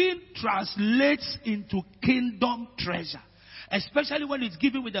giving translates into kingdom treasure. Especially when it's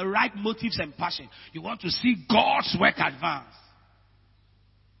given with the right motives and passion. You want to see God's work advance.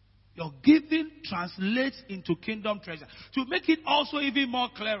 Your giving translates into kingdom treasure. To make it also even more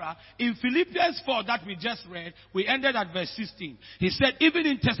clearer, in Philippians 4 that we just read, we ended at verse 16. He said, even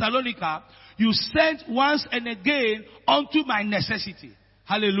in Thessalonica, you sent once and again unto my necessity.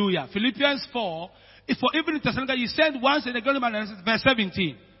 Hallelujah. Philippians 4, for even in Thessalonica, you sent once and again unto my necessity. Verse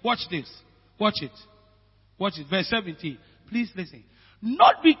 17. Watch this. Watch it. Watch it. Verse 17. Please listen.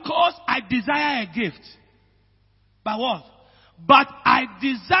 Not because I desire a gift. But what? But I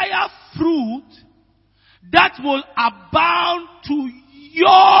desire fruit that will abound to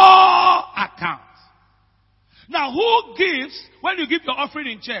your account. Now, who gives when you give your offering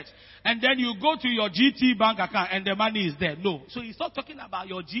in church and then you go to your GT bank account and the money is there? No. So he's not talking about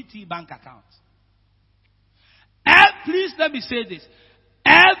your GT bank account. And please let me say this.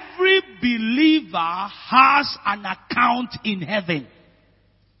 Every believer has an account in heaven.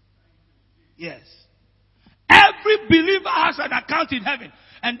 Yes. Every believer has an account in heaven.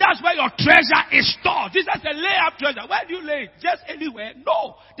 And that's where your treasure is stored. Jesus said, lay up treasure. Where do you lay it? Just anywhere?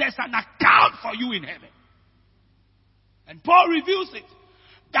 No. There's an account for you in heaven. And Paul reveals it.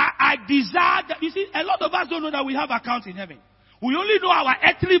 That I desire that. You see, a lot of us don't know that we have accounts in heaven. We only know our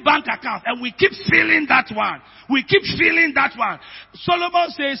earthly bank account and we keep filling that one. We keep filling that one.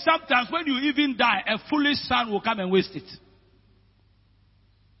 Solomon says sometimes when you even die, a foolish son will come and waste it.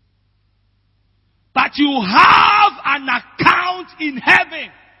 But you have an account in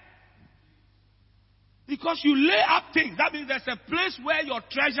heaven. Because you lay up things. That means there's a place where your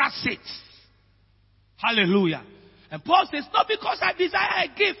treasure sits. Hallelujah. And Paul says, not because I desire a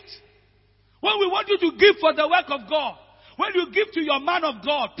gift. When we want you to give for the work of God, when you give to your man of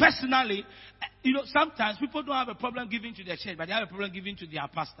God personally, you know, sometimes people don't have a problem giving to their church, but they have a problem giving to their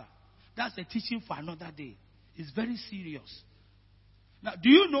pastor. That's a teaching for another day. It's very serious. Now, do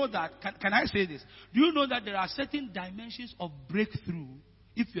you know that, can I say this? Do you know that there are certain dimensions of breakthrough,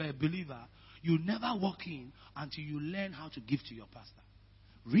 if you're a believer, you never walk in until you learn how to give to your pastor.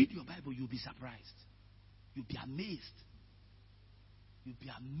 Read your Bible, you'll be surprised. You'll be amazed. You'll be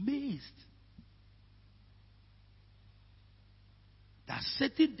amazed. There are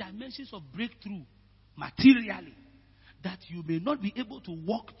certain dimensions of breakthrough materially that you may not be able to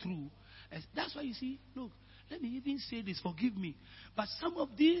walk through. That's why you see, look, let me even say this, forgive me. But some of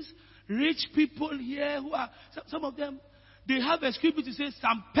these rich people here who are, some of them, they have excuse me to say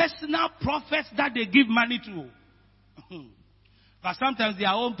some personal prophets that they give money to. But sometimes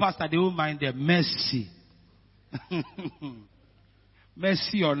their own pastor, they won't mind their mercy.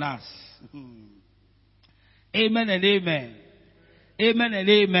 Mercy on us. Amen and amen. Amen and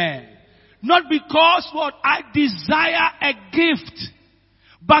amen. Not because what I desire a gift,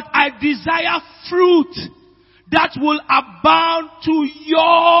 but I desire fruit that will abound to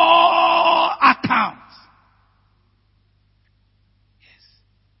your account. Yes.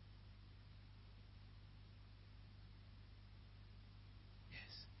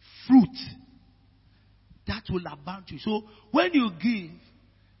 Yes. Fruit that will abound to you. So when you give,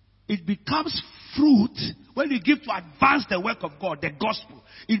 it becomes fruit when you give to advance the work of God, the gospel.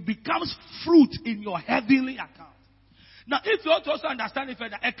 It becomes fruit in your heavenly account. Now, if you want to also understand it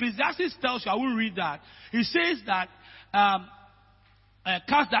further, Ecclesiastes tells you, I will read that. He says that,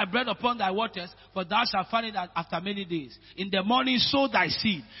 cast thy bread upon thy waters, for thou shalt find it after many days. In the morning sow thy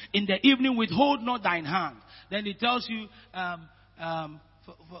seed. In the evening withhold not thine hand. Then he tells you,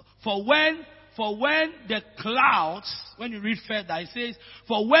 for when the clouds, when you read further, it says,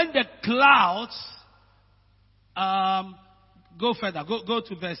 for when the clouds, go further, go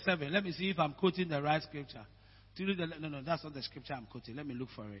to verse 7. Let me see if I'm quoting the right scripture. No, that's not the scripture I'm quoting. Let me look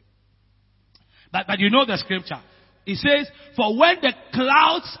for it. But you know the scripture. It says, for when the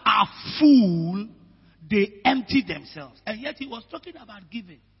clouds are full, they empty themselves. And yet he was talking about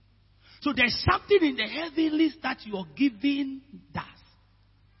giving. So there's something in the heavenlies that your giving does.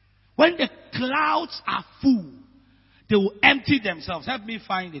 When the clouds are full, they will empty themselves. Help me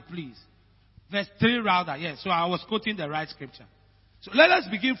find it, please. Verse 3 rather. Yes, so I was quoting the right scripture. So let us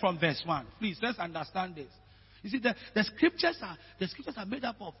begin from verse 1. Please, let's understand this. You see, the scriptures are made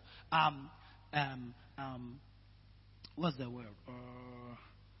up of what's the word?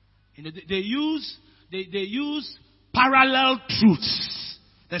 They use parallel truths.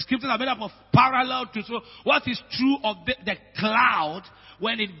 The scriptures are made up of parallel truths. So what is true of the cloud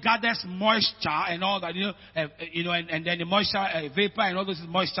when it gathers moisture and all that, and then the moisture vapor and all this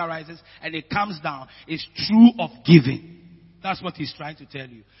moisturizes and it comes down, is true of giving. That's what he's trying to tell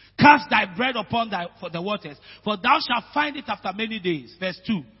you. Cast thy bread upon the waters, for thou shalt find it after many days. Verse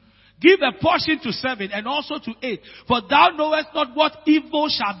 2. Give a portion to 7 and also to 8, for thou knowest not what evil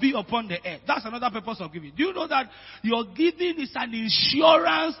shall be upon the earth. That's another purpose of giving. Do you know that your giving is an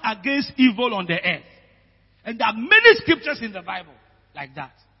insurance against evil on the earth? And there are many scriptures in the Bible like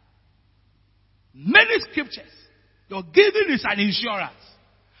that. Many scriptures. Your giving is an insurance.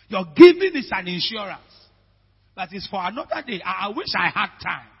 Your giving is an insurance. But it's for another day. I wish I had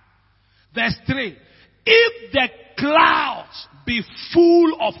time. Verse 3. If the clouds be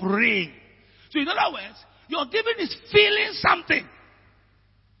full of rain. So in other words, your giving is feeling something.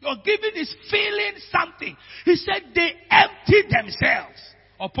 Your giving is feeling something. He said they empty themselves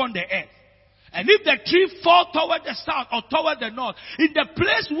upon the earth. And if the tree fall toward the south or toward the north, in the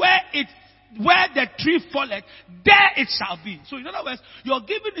place where the tree falleth, there it shall be. So in other words, your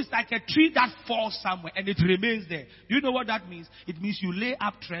giving is like a tree that falls somewhere and it remains there. Do you know what that means? It means you lay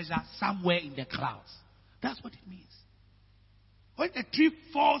up treasure somewhere in the clouds. That's what it means. When the tree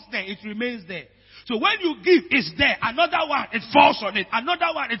falls there, it remains there. So when you give, it's there. Another one, it falls on it. Another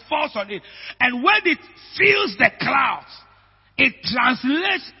one, it falls on it. And when it fills the clouds, it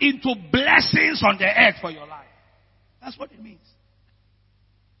translates into blessings on the earth for your life. That's what it means.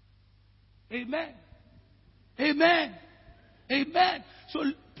 Amen. Amen. Amen. So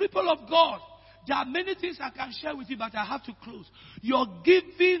people of God, there are many things I can share with you, but I have to close. Your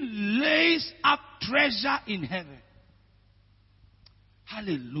giving lays up treasure in heaven.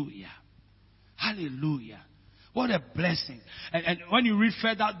 Hallelujah. Hallelujah. What a blessing. And when you read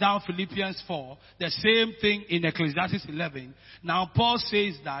further down Philippians 4, the same thing in Ecclesiastes 11. Now Paul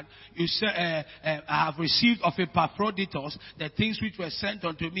says that you say, I have received of Epaphroditus the things which were sent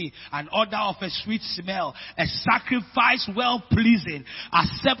unto me, an odor of a sweet smell, a sacrifice well pleasing,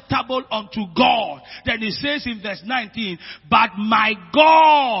 acceptable unto God. Then he says in verse 19, but my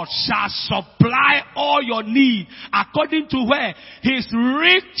God shall supply all your need according to where? His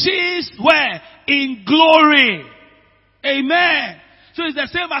riches where? In glory. Amen. So it's the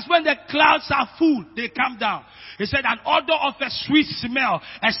same as when the clouds are full, they come down. He said an odor of a sweet smell,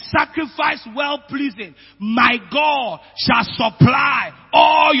 a sacrifice well pleasing. My God shall supply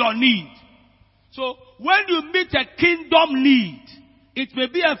all your need. So when you meet a kingdom need, it may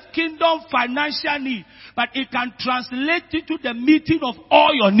be a kingdom financial need, but it can translate into the meeting of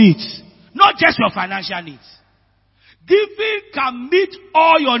all your needs, not just your financial needs. Giving can meet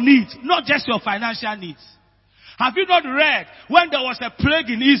all your needs, not just your financial needs. Have you not read when there was a plague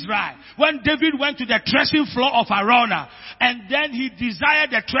in Israel, when David went to the threshing floor of Arona, and then he desired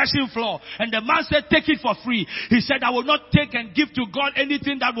the threshing floor, and the man said, take it for free. He said, I will not take and give to God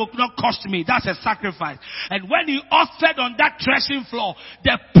anything that will not cost me. That's a sacrifice. And when he offered on that threshing floor,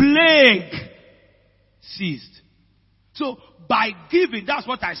 the plague ceased. So by giving, that's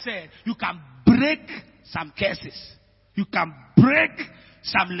what I said, you can break some curses. You can break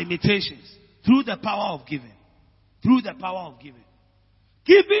some limitations through the power of giving. Through the power of giving.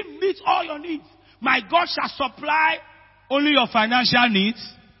 Giving meets all your needs. My God shall supply only your financial needs,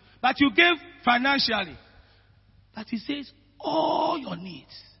 but you give financially. But he says all your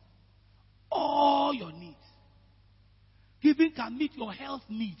needs. All your needs. Giving can meet your health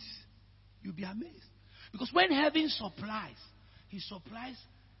needs. You'll be amazed. Because when heaven supplies, he supplies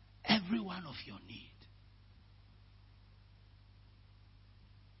every one of your need.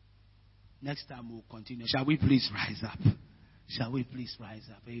 Next time we'll continue. Shall we please rise up? Shall we please rise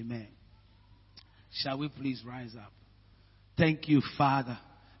up? Amen. Shall we please rise up? Thank you, Father.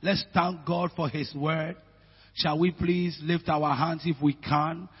 Let's thank God for his word. Shall we please lift our hands if we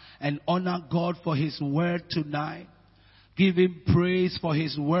can and honor God for his word tonight? Give him praise for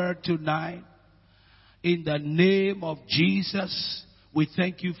his word tonight. In the name of Jesus, we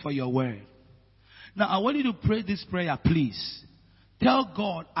thank you for your word. Now, I want you to pray this prayer, please. Tell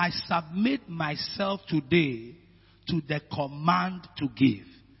God, I submit myself today to the command to give.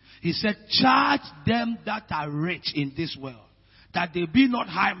 He said, charge them that are rich in this world, that they be not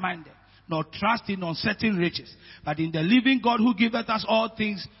high-minded, nor trust in uncertain riches, but in the living God who giveth us all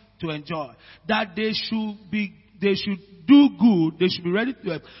things to enjoy. That they should do good, they should be ready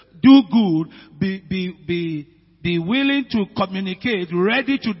to do good, be willing to communicate,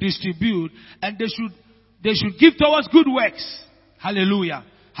 ready to distribute, and they should give towards good works. Hallelujah.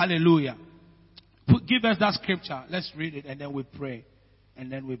 Hallelujah. Give us that scripture. Let's read it and then we pray.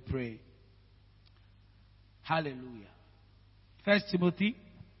 And then we pray. Hallelujah. 1 Timothy.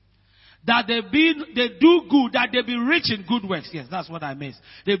 That they do good, that they be rich in good works. Yes, that's what I meant.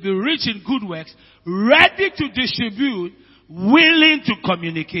 They be rich in good works, ready to distribute, willing to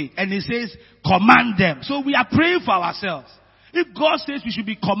communicate. And he says, command them. So we are praying for ourselves. If God says we should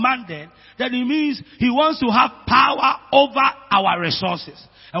be commanded, then it means he wants to have power over our resources.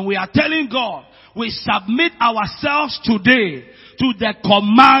 And we are telling God, we submit ourselves today to the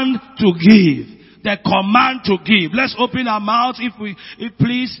command to give. The command to give. Let's open our mouths. If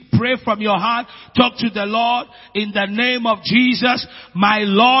please pray from your heart. Talk to the Lord in the name of Jesus. My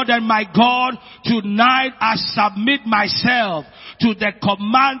Lord and my God, tonight I submit myself to the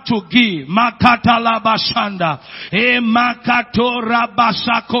command to give. Makatala bashanda. E makatora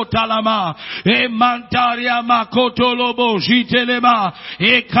basakotalama. E mantaria makotolobo jitelema.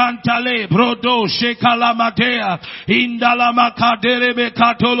 E kantale brodo shekalamatea. Indalama kaderebe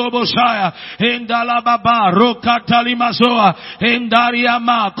katolobo shaya. Indala baba rokatali mazoa.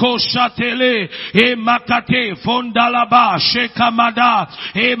 Indariama koshatele. E makate fondalaba shekamada.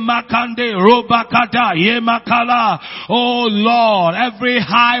 E makande robakada. Ye makala. Oh Lord. Every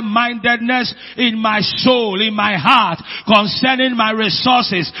high-mindedness in my soul, in my heart, concerning my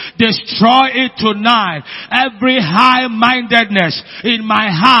resources, destroy it tonight. Every high-mindedness in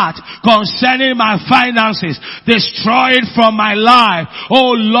my heart concerning my finances, destroy it from my life.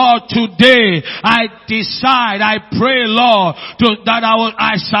 Oh Lord, today I decide, I pray, Lord, that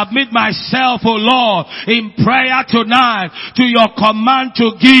I submit myself, oh Lord, in prayer tonight to your command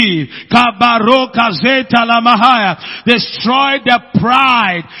to give. Kabaroka zeta la mahaya. Destroy the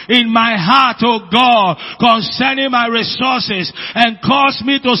pride in my heart, oh God, concerning my resources, and cause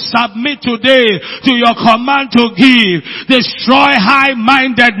me to submit today to your command to give. Destroy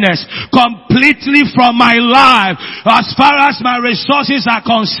high-mindedness completely from my life as far as my resources are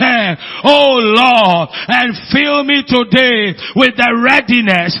concerned, oh Lord, and fill me today with the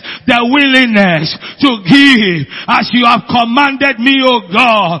readiness, the willingness to give as you have commanded me, oh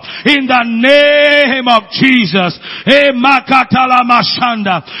God, in the name of Jesus. Makatala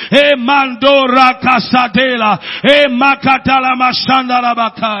mashanda, mandora kasadela, makatala mashanda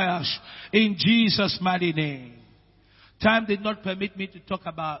labakayash. In Jesus' mighty name. Time did not permit me to talk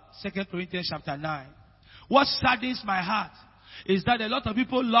about 2 Corinthians chapter 9. What saddens my heart is that a lot of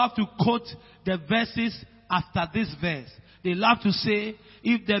people love to quote the verses after this verse. They love to say,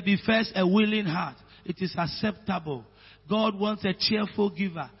 if there be first a willing heart, it is acceptable. God wants a cheerful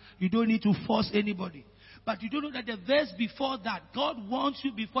giver. You don't need to force anybody. But you don't know that the verse before that, God wants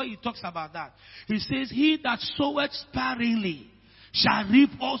you before he talks about that. He says, he that soweth sparingly shall reap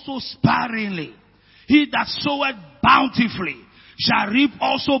also sparingly. He that soweth bountifully shall reap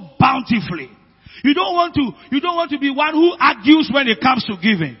also bountifully. You don't want to be one who argues when it comes to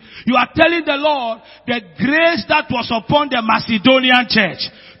giving. You are telling the Lord the grace that was upon the Macedonian church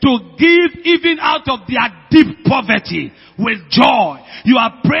to give even out of their deep poverty with joy. You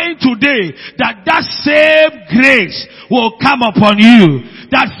are praying today that that same grace will come upon you.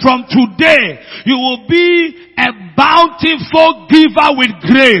 That from today you will be a bountiful giver with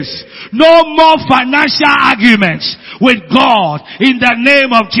grace. No more financial arguments with God in the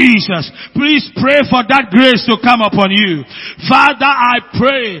name of Jesus. Please pray for that grace to come upon you. Father, I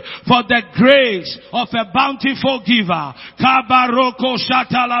pray for the grace of a bountiful giver. Kabaroko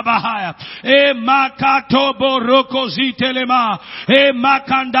shatalabahaya. Emakato boroko zitelema. E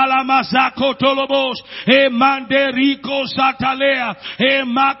makandala mazako tolobos. E manderiko satalea. E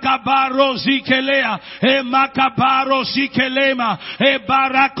makabaro zikelea. E makabaro zikelema. E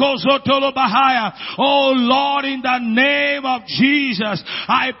barakozo tolobahaya. Oh Lord, in the name of Jesus,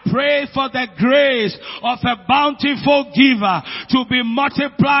 I pray for the grace of a bountiful giver to be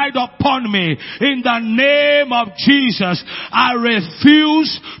multiplied upon me. In the name of Jesus, I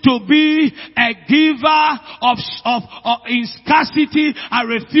refuse to be a giver in scarcity. I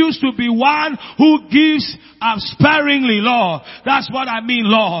refuse to be one who gives sparingly, Lord. That's what I mean,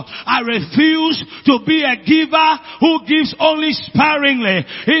 Lord. I refuse to be a giver who gives only sparingly.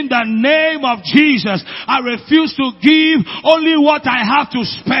 In the name of Jesus, I refuse to give only what I have to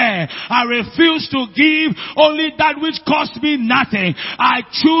spare. I refuse to give only that which costs me nothing. I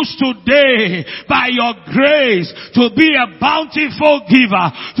choose today, by your grace, to be a bountiful giver,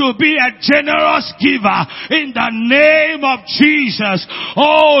 to be a generous giver. In the name of Jesus,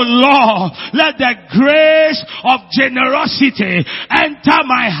 oh Lord, let the grace of generosity enter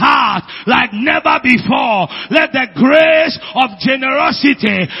my heart like never before. Let the grace of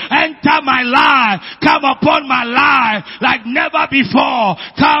generosity enter my life, come upon my life like never before.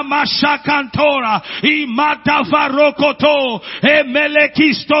 Kama shakantora imata farokoto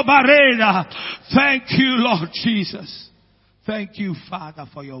emelekisto bareda. Thank you, Lord Jesus. Thank you, Father,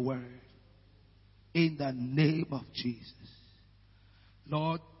 for your word. In the name of Jesus.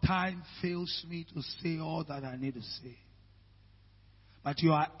 Lord, time fails me to say all that I need to say. But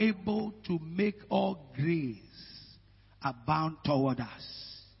you are able to make all grace abound toward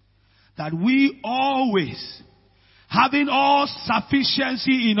us. That we always, having all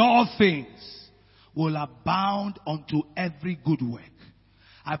sufficiency in all things, will abound unto every good work.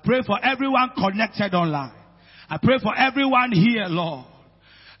 I pray for everyone connected online. I pray for everyone here, Lord,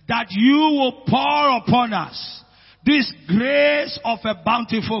 that you will pour upon us this grace of a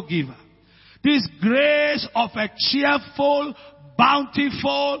bountiful giver. This grace of a cheerful,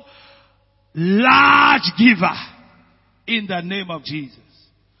 bountiful, large giver. In the name of Jesus.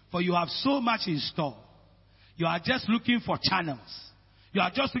 For you have so much in store. You are just looking for channels. You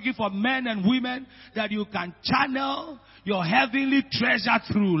are just looking for men and women that you can channel your heavenly treasure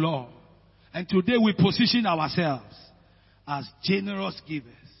through, Lord. And today we position ourselves as generous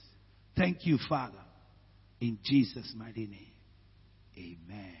givers. Thank you, Father. In Jesus' mighty name.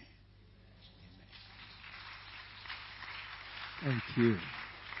 Amen. Thank you.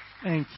 Thank you.